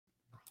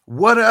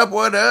What up?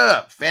 What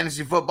up?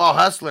 Fantasy Football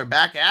Hustler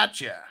back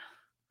at ya.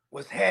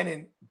 Was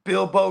handing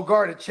Bill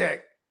Bogart a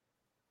check.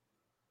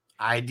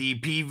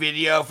 IDP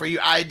video for you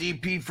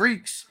IDP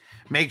freaks.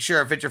 Make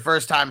sure if it's your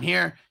first time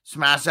here,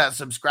 smash that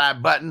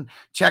subscribe button.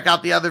 Check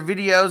out the other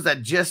videos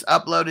that just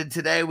uploaded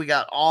today. We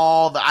got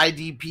all the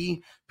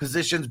IDP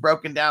positions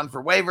broken down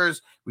for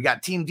waivers. We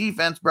got team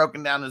defense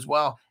broken down as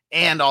well,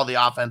 and all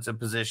the offensive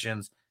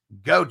positions.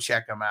 Go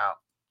check them out.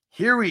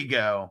 Here we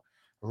go.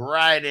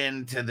 Right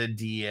into the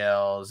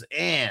DLs,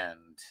 and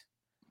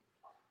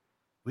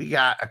we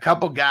got a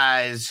couple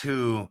guys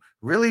who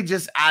really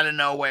just out of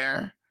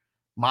nowhere.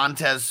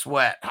 Montez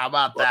Sweat, how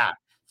about that?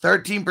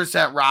 13%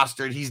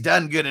 rostered. He's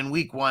done good in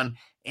week 1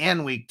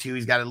 and week 2.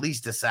 He's got at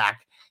least a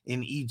sack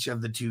in each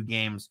of the 2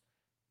 games.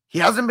 He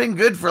hasn't been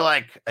good for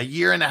like a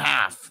year and a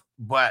half,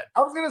 but I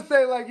was gonna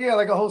say like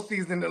a whole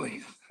season at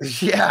least.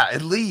 Yeah,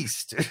 at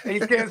least.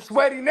 He's getting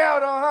sweaty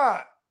now, though,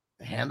 huh?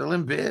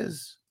 Handling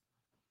biz.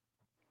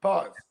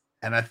 Pause.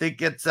 And I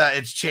think it's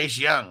Chase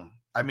Young.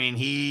 I mean,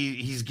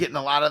 he's getting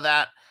a lot of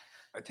that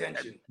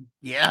attention.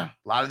 Yeah,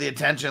 a lot of the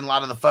attention, a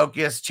lot of the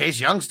focus. Chase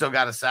Young still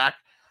got a sack.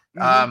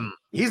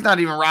 He's not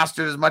even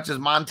rostered as much as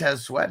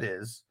Montez Sweat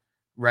is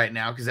right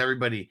now because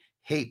everybody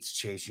hates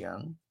Chase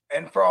Young.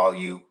 And for all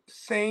you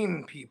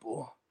sane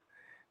people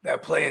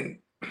that play in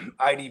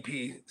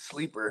IDP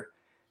sleeper,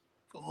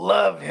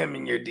 love him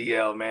in your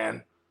DL,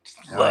 man.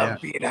 Just love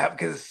being happy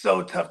because it's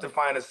so tough to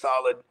find a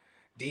solid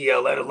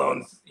DL, let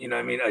alone,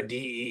 a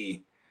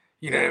DE.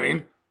 You know what I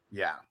mean?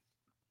 Yeah.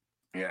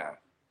 Yeah.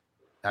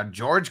 Now,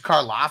 George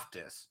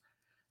Karlaftis.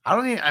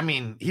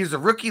 He's a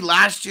rookie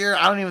last year.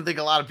 I don't even think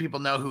a lot of people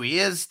know who he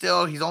is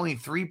still. He's only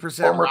 3%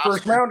 former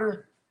first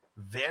rounder.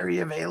 Very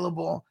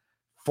available.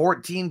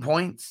 14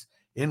 points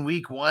in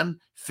week 1,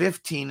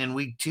 15 in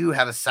week 2,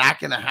 had a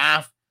sack and a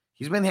half.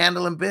 He's been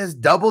handling biz,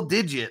 double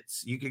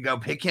digits. You could go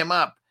pick him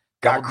up.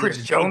 Got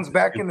Chris Jones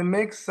back in the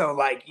mix, so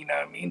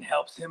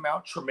helps him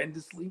out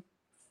tremendously.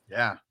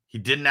 Yeah. He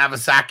didn't have a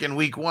sack in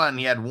week 1.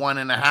 He had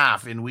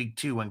 1.5 in week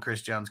 2 when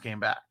Chris Jones came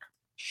back.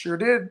 Sure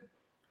did.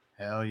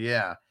 Hell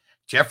yeah.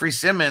 Jeffrey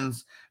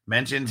Simmons,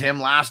 mentioned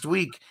him last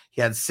week. He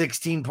had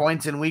 16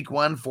 points in week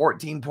 1,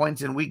 14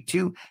 points in week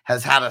 2,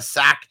 has had a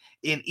sack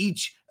in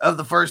each of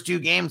the first 2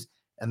 games,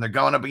 and they're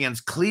going up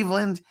against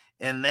Cleveland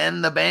and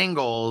then the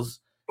Bengals.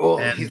 Oh,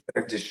 he's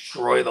going to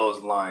destroy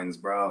those lines,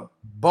 bro.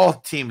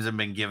 Both teams have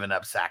been giving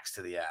up sacks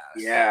to the ass.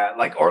 Yeah,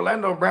 like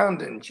Orlando Brown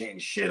didn't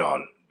change shit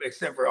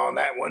except for on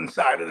that one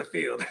side of the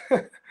field.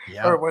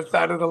 Or one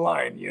side of the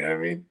line, you know what I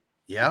mean?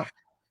 Yeah.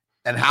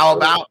 And how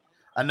about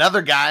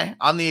another guy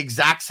on the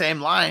exact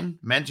same line?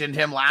 Mentioned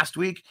him last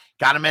week.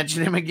 Got to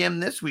mention him again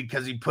this week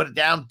because he put it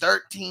down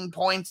 13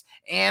 points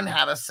and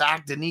had a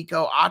sack.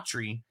 Danico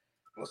Autry.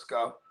 Let's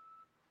go.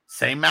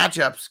 Same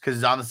matchups because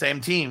he's on the same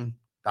team.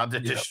 About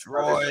to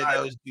destroy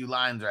those 2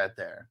 lines right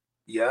there.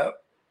 Yep.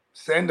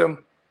 Send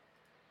him.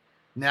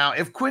 Now,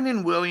 if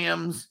Quinnen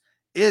Williams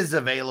is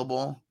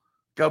available,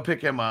 go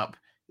pick him up.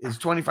 Is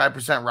 25%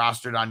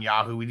 rostered on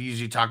Yahoo. We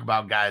usually talk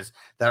about guys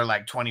that are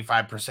like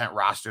 25%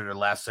 rostered or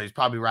less, so he's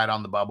probably right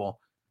on the bubble.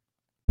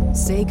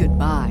 Say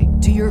goodbye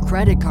to your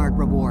credit card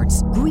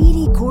rewards.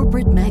 Greedy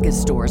corporate mega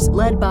stores,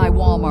 led by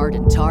Walmart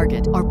and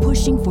Target, are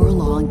pushing for a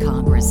law in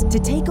Congress to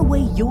take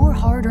away your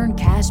hard-earned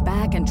cash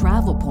back and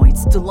travel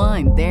points to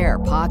line their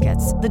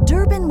pockets. The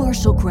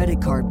Durbin-Marshall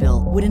credit card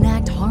bill would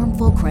enact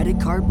harmful credit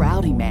card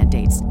routing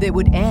mandates that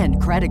would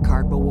end credit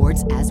card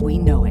rewards as we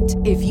know it.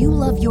 If you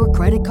love your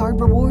credit card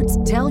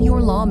rewards, tell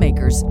your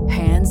lawmakers,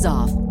 hands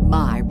off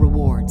my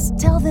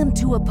rewards. Tell them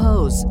to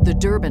oppose the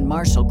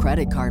Durbin-Marshall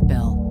credit card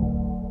bill.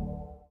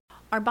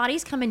 Our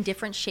bodies come in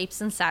different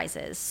shapes and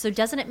sizes, so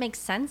doesn't it make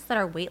sense that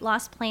our weight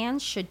loss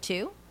plans should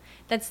too?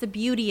 That's the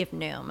beauty of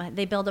Noom.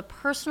 They build a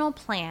personal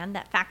plan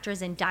that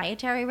factors in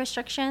dietary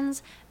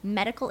restrictions,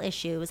 medical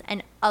issues,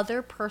 and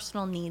other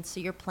personal needs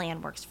so your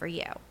plan works for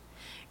you.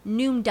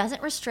 Noom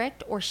doesn't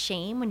restrict or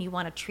shame when you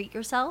want to treat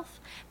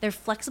yourself. Their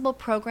flexible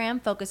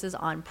program focuses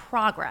on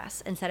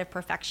progress instead of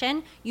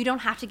perfection. You don't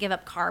have to give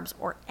up carbs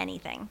or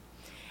anything.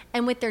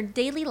 And with their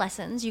daily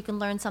lessons, you can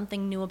learn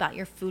something new about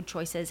your food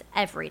choices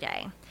every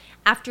day.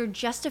 After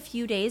just a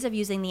few days of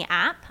using the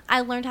app,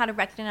 I learned how to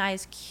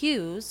recognize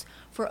cues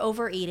for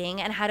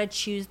overeating and how to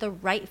choose the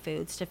right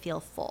foods to feel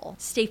full.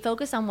 Stay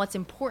focused on what's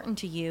important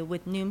to you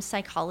with Noom's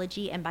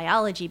psychology and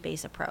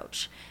biology-based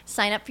approach.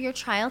 Sign up for your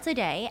trial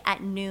today at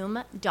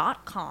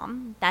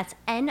Noom.com. That's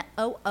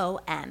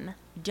Noom.com.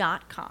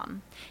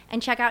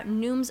 And check out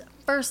Noom's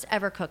first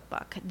ever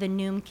cookbook, The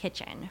Noom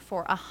Kitchen,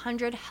 for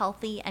 100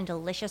 healthy and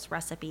delicious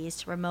recipes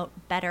to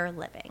promote better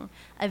living.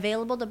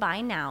 Available to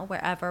buy now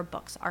wherever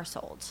books are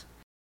sold.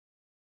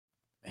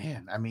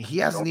 Man, I mean, he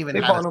hasn't even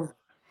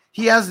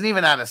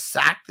had a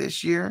sack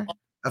this year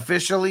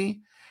officially,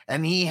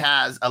 and he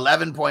has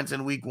 11 points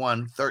in week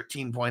 1,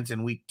 13 points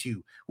in week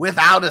 2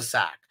 without a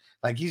sack.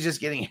 Like, he's just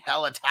getting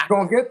hella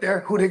tackled. Gonna get there.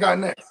 Who they got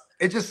next?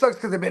 It just sucks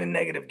because they've been in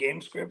negative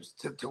game scripts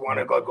to want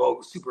to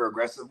go super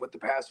aggressive with the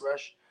pass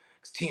rush.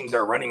 Teams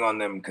are running on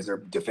them because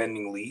they're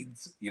defending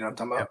leads. You know what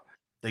I'm talking about?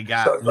 They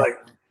got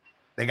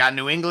They got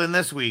New England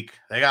this week.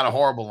 They got a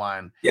horrible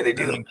line. Yeah, they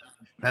do.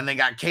 Then they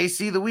got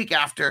KC the week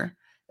after,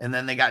 and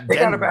then they got They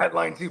Denver. got a bad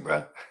line too,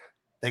 bro.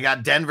 They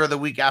got Denver the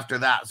week after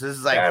that. So this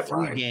is like Bad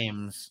 3 line.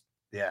 games.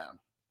 Yeah.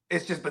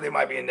 It's just, but they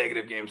might be in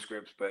negative game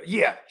scripts. But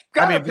yeah,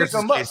 I mean, pick versus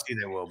them up. KC,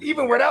 they will be.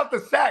 Even without the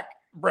sack,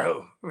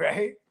 bro,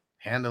 right?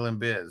 Handling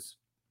biz.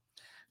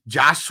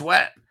 Josh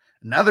Sweat,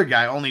 another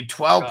guy, only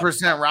 12%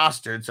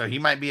 rostered, so he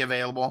might be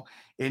available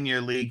in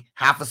your league.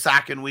 Half a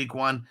sack in week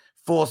 1,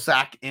 full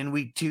sack in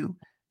week 2.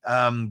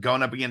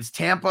 Going up against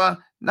Tampa,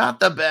 not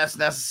the best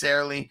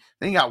necessarily.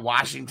 Then you got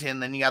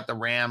Washington, then you got the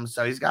Rams,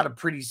 so he's got a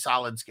pretty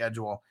solid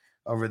schedule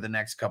over the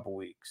next couple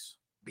weeks.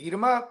 Beat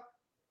him up.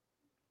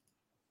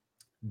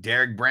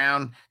 Derek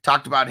Brown,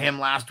 talked about him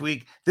last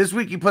week. This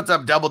week he puts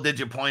up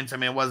double-digit points. I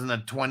mean, it wasn't a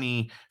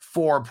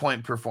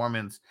 24-point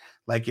performance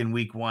like in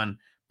week 1,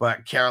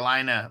 but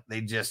Carolina, they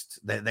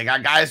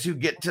got guys who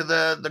get to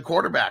the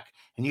quarterback,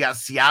 and you got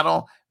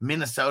Seattle,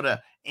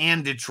 Minnesota,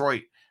 and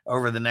Detroit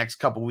over the next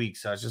couple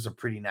weeks. So it's just a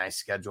pretty nice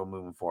schedule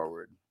moving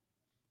forward.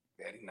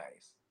 Very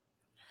nice.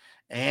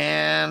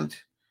 And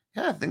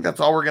yeah, I think that's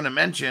all we're going to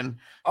mention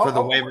for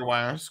the waiver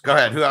wires. Go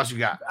ahead. Who else you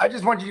got? I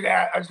just want to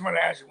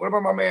ask you, what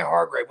about my man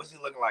Hargrave? What's he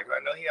looking like?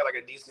 I know he had like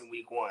a decent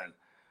week 1.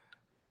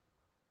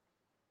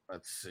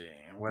 Let's see.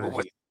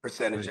 What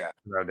percentage at?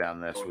 Throw down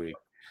this week.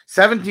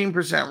 17%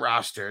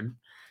 rostered.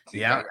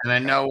 Yeah. And I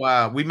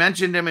know we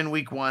mentioned him in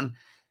week 1.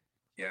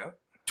 Yeah.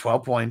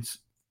 12 points.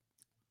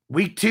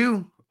 Week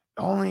 2,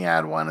 only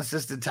had 1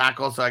 assisted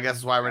tackle. So I guess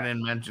that's why we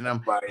didn't mention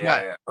him.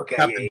 Yeah. Okay.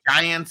 Got the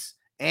Giants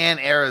and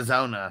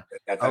Arizona.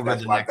 That's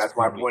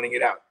why I'm pointing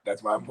it out.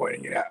 That's why I'm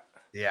pointing it out.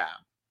 Yeah.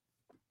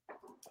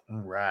 All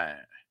right.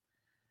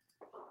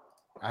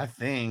 I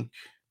think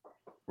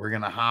we're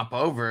going to hop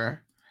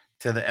over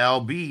to the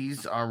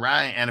LBs. All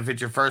right. And if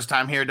it's your first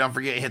time here, don't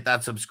forget, hit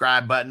that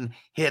subscribe button,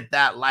 hit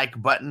that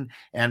like button,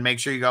 and make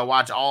sure you go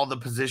watch all the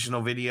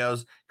positional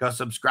videos. Go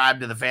subscribe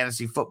to the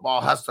Fantasy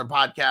Football Hustler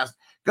podcast.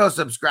 Go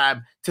subscribe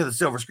to the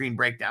Silver Screen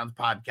Breakdowns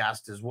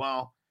podcast as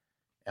well.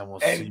 And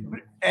we'll see.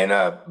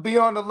 And be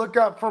on the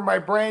lookout for my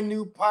brand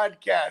new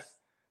podcast,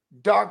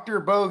 Dr.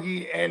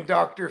 Bogey and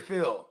Dr.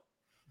 Phil.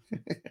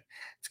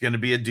 It's going to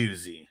be a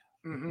doozy.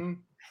 Mm-hmm.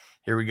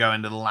 Here we go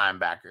into the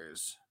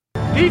linebackers.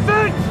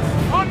 Defense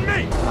on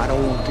me. I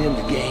don't want them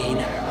to gain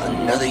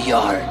another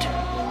yard.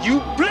 You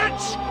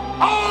blitz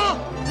all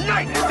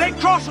night. If they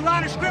cross the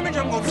line of scrimmage,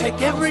 I'm going to take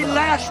every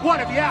last one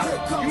of you out.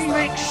 You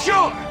make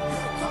sure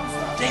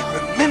they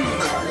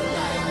remember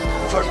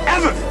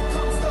forever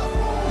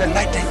the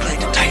night they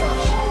played the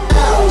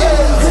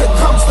Titans.